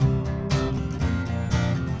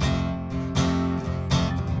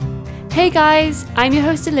Hey guys, I'm your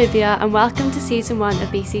host Olivia and welcome to season 1 of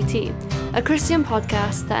BCT, a Christian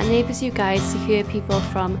podcast that enables you guys to hear people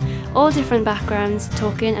from all different backgrounds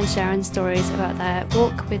talking and sharing stories about their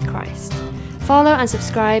walk with Christ. Follow and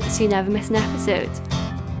subscribe so you never miss an episode.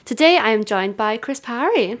 Today I am joined by Chris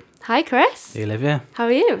Parry. Hi Chris. Hey Olivia. How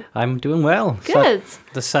are you? I'm doing well. Good.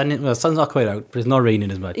 The sun's not quite out, but it's not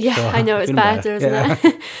raining as much. Yeah, so I know, it's better, isn't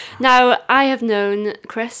it? Now, I have known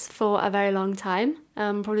Chris for a very long time,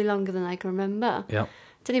 probably longer than I can remember. Yeah.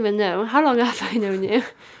 Don't even know. How long have I known you?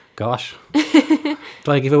 Gosh. Do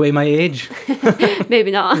I give away my age?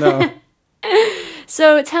 Maybe not. No.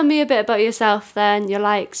 So tell me a bit about yourself then, your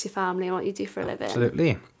likes, your family, and what you do for a living.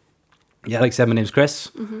 Absolutely. Yeah, like I said, my name's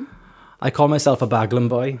Chris. Mm-hmm. I call myself a Baglan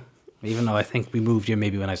boy, even though I think we moved here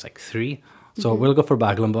maybe when I was like 3. So we'll go for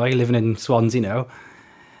Baglan boy, living in Swansea now.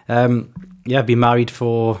 I've been married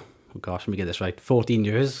for, let me get this right, 14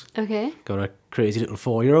 years. Okay. Got a crazy little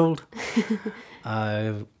 4-year-old.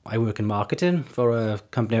 I work in marketing for a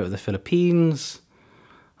company out of the Philippines.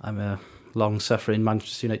 I'm a long-suffering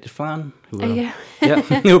Manchester United fan. Are you? Yeah,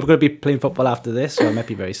 we're going to be playing football after this, so I might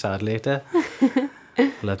be very sad later.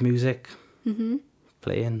 I love music,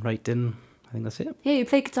 playing, writing. I think that's it. Yeah, you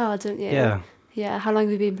play guitar, don't you? Yeah. Yeah, how long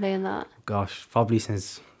have you been playing that? Gosh, probably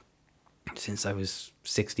since I was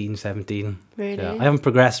 16, 17. Really? Yeah. I haven't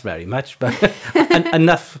progressed very much, but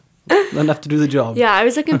enough to do the job. Yeah, I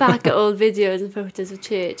was looking back at old videos and photos of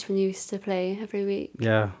church when you used to play every week.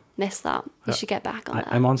 Yeah. Miss that. You should get back on that.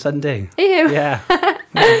 I'm on Sunday. Are you? Yeah.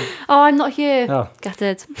 Oh, I'm not here. Oh.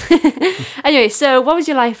 Gutted. Anyway, so what was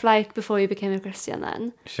your life like before you became a Christian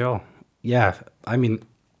then? Sure. Yeah. I mean,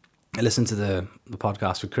 I listened to the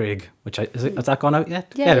podcast with Craig, which has that gone out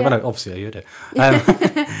yet? Yeah, it went out. Obviously, I heard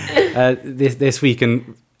it. This week,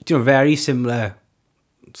 and very similar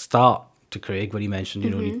start to Craig when he mentioned,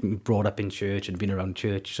 he brought up in church and been around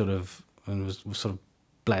church, and was sort of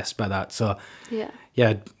blessed by that. So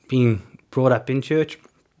yeah, being brought up in church,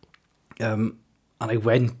 and I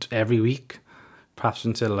went every week, perhaps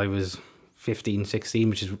until I was 15, 16,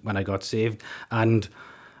 which is when I got saved, and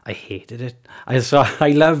I hated it. I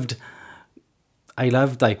loved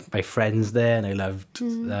like my friends there, and I loved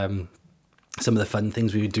some of the fun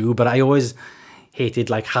things we would do, but I always hated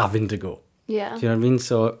like having to go. Yeah. Do you know what I mean?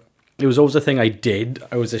 So it was always a thing I did.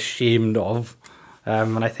 I was ashamed of,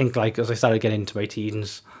 and I think like as I started getting into my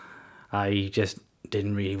teens, I just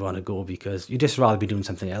didn't really want to go because you just rather be doing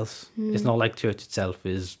something else. It's not like church itself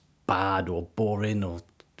is bad or boring, or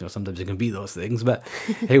sometimes it can be those things, but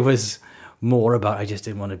it was more about I just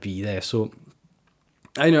didn't want to be there. So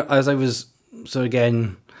I know as I was, so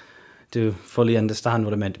again, to fully understand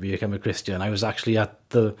what it meant to become a Christian, I was actually at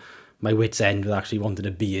my wit's end with actually wanting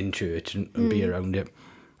to be in church and be around it.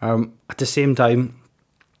 At the same time,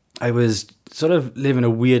 I was sort of living a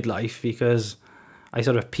weird life because I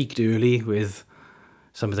sort of peaked early with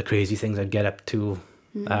some of the crazy things I'd get up to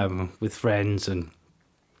with friends, and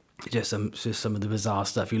just some of the bizarre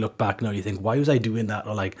stuff. You look back now, you think, why was I doing that?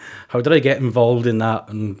 Or like, how did I get involved in that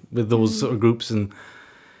and with those sort of groups? And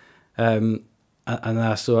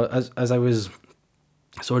so as I was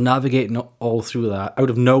sort of navigating all through that, out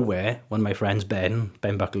of nowhere, one of my friends, Ben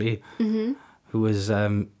Buckley, who was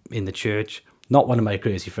in the church, not one of my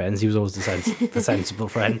crazy friends, he was always the sensible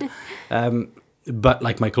friend, but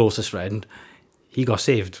like my closest friend, he got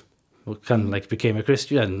saved, kind of like became a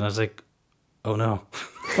Christian, and I was like, oh no.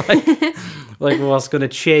 like what's going to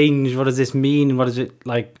change? What does this mean? What does it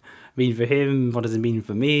like mean for him? What does it mean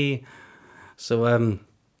for me? So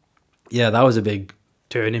that was a big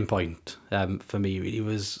turning point for me. Really,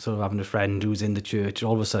 was sort of having a friend who was in the church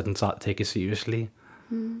all of a sudden start to take it seriously,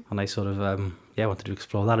 and I sort of wanted to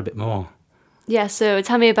explore that a bit more. Yeah, so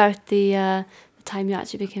tell me about the time you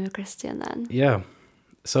actually became a Christian then. Yeah,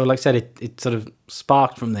 so like I said, it sort of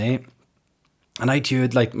sparked from there. And I'd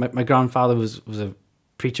heard, like, my grandfather was a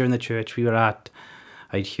preacher in the church we were at.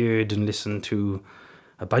 I'd heard and listened to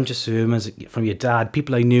a bunch of sermons from your dad,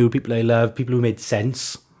 people I knew, people I loved, people who made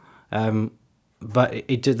sense. But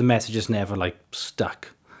the message just never, like, stuck.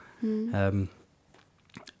 And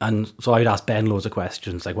so I'd ask Ben loads of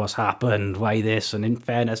questions, like, what's happened, why this? And in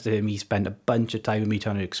fairness to him, he spent a bunch of time with me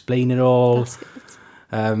trying to explain it all. That's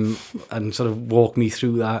good. And sort of walk me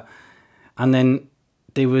through that. And then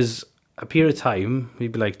there was a period of time,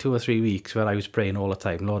 maybe like 2 or 3 weeks, where I was praying all the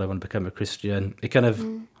time, Lord, I want to become a Christian. It kind of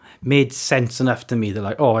made sense enough to me that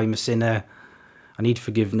like, oh, I'm a sinner, I need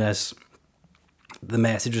forgiveness. The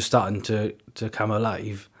message was starting to come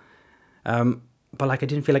alive. But like I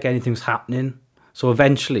didn't feel like anything was happening. So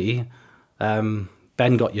eventually,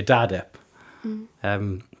 Ben got your dad up.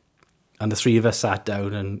 And the three of us sat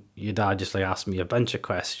down, and your dad just like asked me a bunch of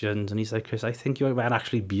questions, and he's like, Chris, I think you might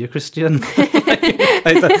actually be a Christian.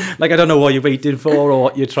 Like I don't know what you're waiting for or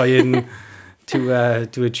what you're trying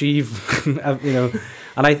to achieve, and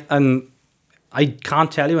I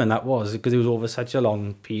can't tell you when that was because it was over such a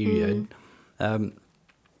long period.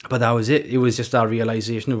 But that was it. It was just our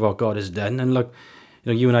realization of what God has done. And look,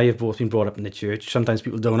 you and I have both been brought up in the church. Sometimes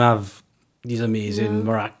people don't have these amazing,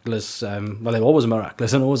 miraculous. Well, they're always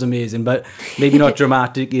miraculous and always amazing, but maybe not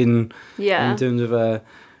dramatic in terms of a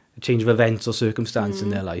change of events or circumstance in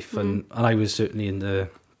their life. And I was certainly in the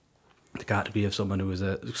category of someone who was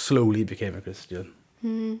slowly became a Christian.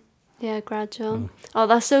 Yeah, gradual. Oh,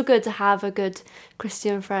 that's so good to have a good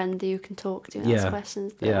Christian friend that you can talk to and ask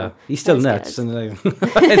questions to. Yeah, he's still nuts, and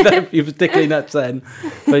he was particularly nuts then.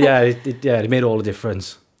 But it made all the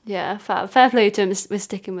difference. Yeah, fair play to him with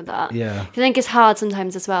sticking with that. Yeah, I think it's hard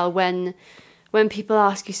sometimes as well when people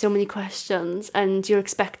ask you so many questions and you're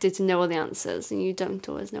expected to know all the answers and you don't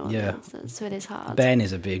always know all the answers, so it is hard. Ben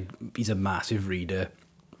is he's a massive reader,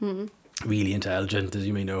 really intelligent, as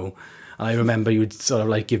you may know. And I remember you would sort of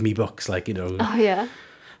like give me books like, Oh, yeah.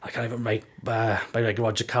 I can't even write by like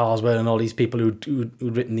Roger Carswell and all these people who'd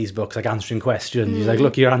written these books, like answering questions. He's like,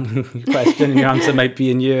 look, your question and your answer might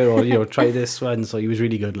be in here, or, try this one. So he was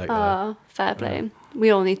really good like that. Oh, fair play.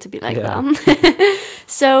 We all need to be like that.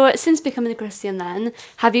 So since becoming a Christian then,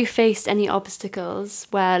 have you faced any obstacles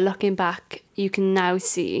where looking back, you can now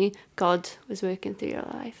see God was working through your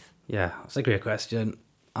life? Yeah, that's a great question.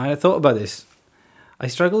 I thought about this. I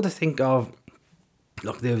struggle to think of,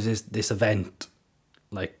 look, there was this event,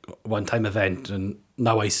 like one-time event, and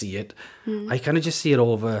now I see it. I kind of just see it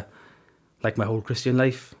over, like, my whole Christian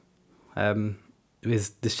life,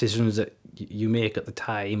 with decisions that you make at the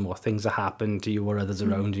time or things that happen to you or others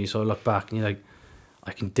around you. So I look back and you're like,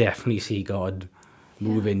 I can definitely see God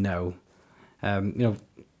moving now.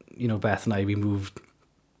 Beth and I, we moved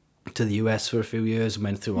to the US for a few years and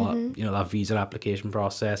went through all that visa application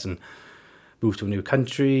process and moved to a new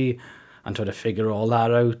country and tried to figure all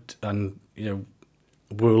that out, and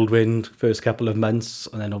whirlwind first couple of months,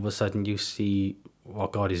 and then all of a sudden you see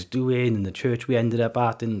what God is doing and the church we ended up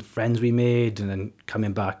at and the friends we made, and then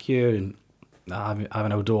coming back here and having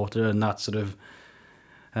our daughter and that sort of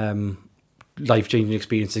life-changing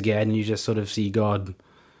experience again, and you just sort of see God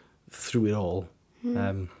through it all.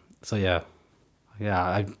 I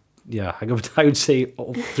would say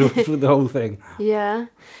all through the whole thing. Yeah,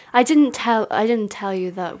 I didn't tell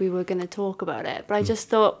you that we were going to talk about it, but I just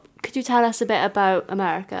thought, could you tell us a bit about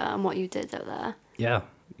America and what you did out there?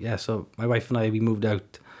 Yeah. So my wife and I, we moved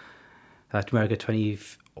out to America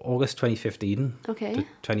August 2015 to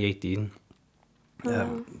 2018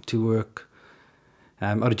 to work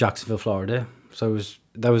out of Jacksonville, Florida. So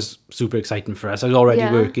that was super exciting for us. I was already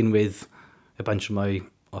working with a bunch of my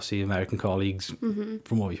Aussie American colleagues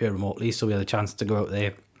from over here remotely, so we had a chance to go out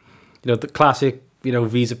there. The classic,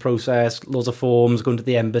 visa process, loads of forms, going to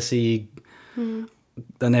the embassy, and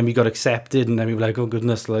then we got accepted, and then we were like, oh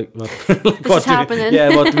goodness, like what, what's happening?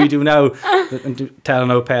 What do we do now? And telling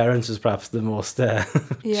our parents is perhaps the most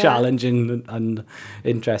challenging and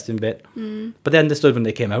interesting bit. But they understood when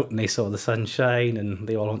they came out and they saw the sunshine, and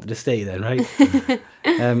they all wanted to stay then, right?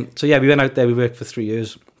 We went out there. We worked for 3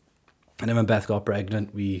 years. And then when Beth got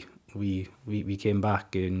pregnant, we came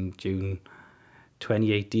back in June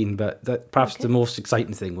 2018. But perhaps the most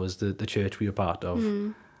exciting thing was the church we were part of.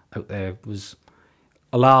 Out there was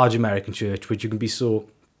a large American church, which you can be so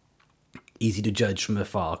easy to judge from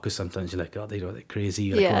afar, because sometimes you're like, oh, they're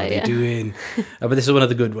crazy, like, what are they doing? But this is one of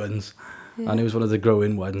the good ones, and it was one of the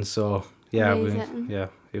growing ones. So it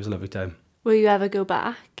was a lovely time. Will you ever go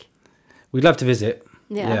back? We'd love to visit.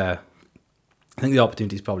 Yeah. I think the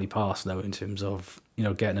opportunity's probably passed now in terms of,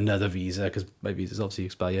 getting another visa, because my visa's obviously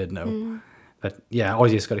expired now. But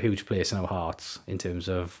Aussie's got a huge place in our hearts in terms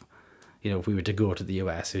of, if we were to go to the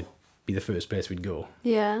US, it'd be the first place we'd go.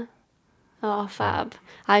 Yeah. Oh, fab.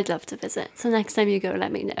 I'd love to visit. So next time you go,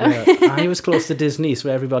 let me know. I was close to Disney, so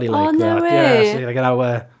everybody liked that. No way. Yeah, so like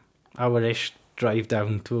an hour-ish drive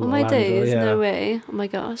down to Orlando. My days, no way. Oh my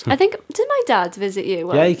gosh. I think, did my dad visit you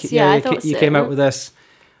once? I thought you came out with us.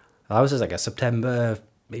 That was like a September,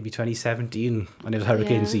 maybe 2017, and it was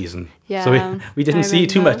hurricane season. Yeah. So we didn't see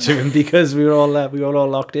too much of him because we were all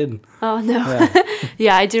locked in. Oh no.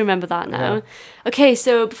 Yeah, I do remember that now. Yeah. Okay,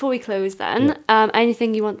 so before we close then,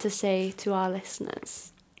 anything you want to say to our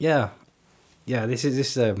listeners? Yeah. This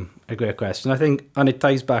is a great question. I think, and it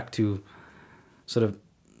ties back to sort of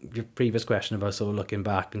your previous question about sort of looking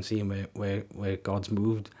back and seeing where God's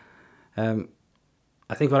moved.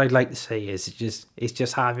 I think what I'd like to say is it's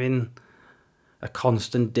just having a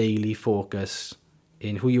constant daily focus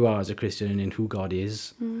in who you are as a Christian and in who God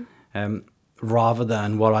is, rather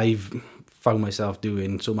than what I've found myself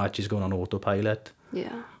doing so much is going on autopilot.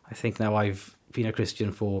 Yeah. I think now I've been a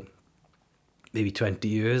Christian for maybe 20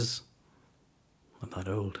 years. I'm not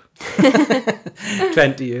old.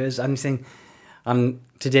 20 years. And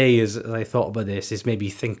today, as I thought about this, it's made me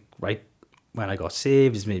think, right, when I got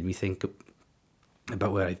saved, it's made me think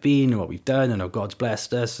about where I've been and what we've done and how God's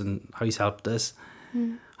blessed us and how he's helped us.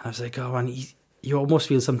 And I was like, oh, man, you almost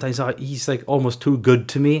feel sometimes he's like almost too good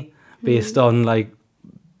to me based on like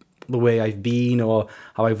the way I've been or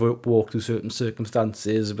how I've walked through certain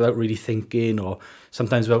circumstances without really thinking, or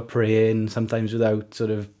sometimes without praying, sometimes without sort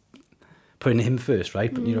of putting him first,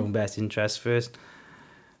 right? Putting your own best interests first.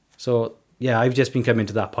 So yeah, I've just been coming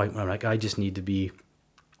to that point where I'm like, I just need to be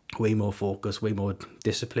way more focused, way more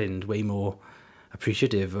disciplined, way more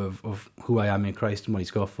appreciative of who I am in Christ and what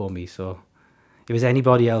he's got for me. So if there's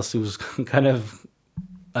anybody else who's kind of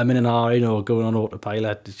I'm in an hour, or going on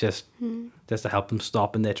autopilot, it's just to help them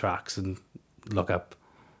stop in their tracks and look up.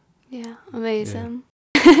 Yeah, amazing.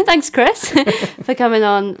 Thanks, Chris, for coming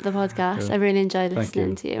on the podcast. Cool. I really enjoyed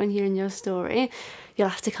listening to you and hearing your story. You'll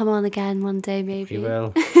have to come on again one day, maybe. You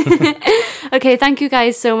will. Okay, thank you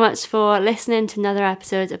guys so much for listening to another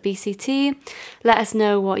episode of BCT. Let us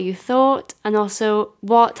know what you thought and also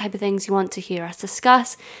what type of things you want to hear us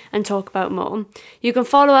discuss and talk about more. You can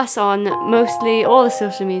follow us on mostly all the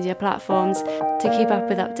social media platforms to keep up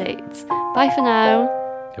with updates. Bye for now.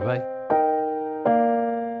 Goodbye.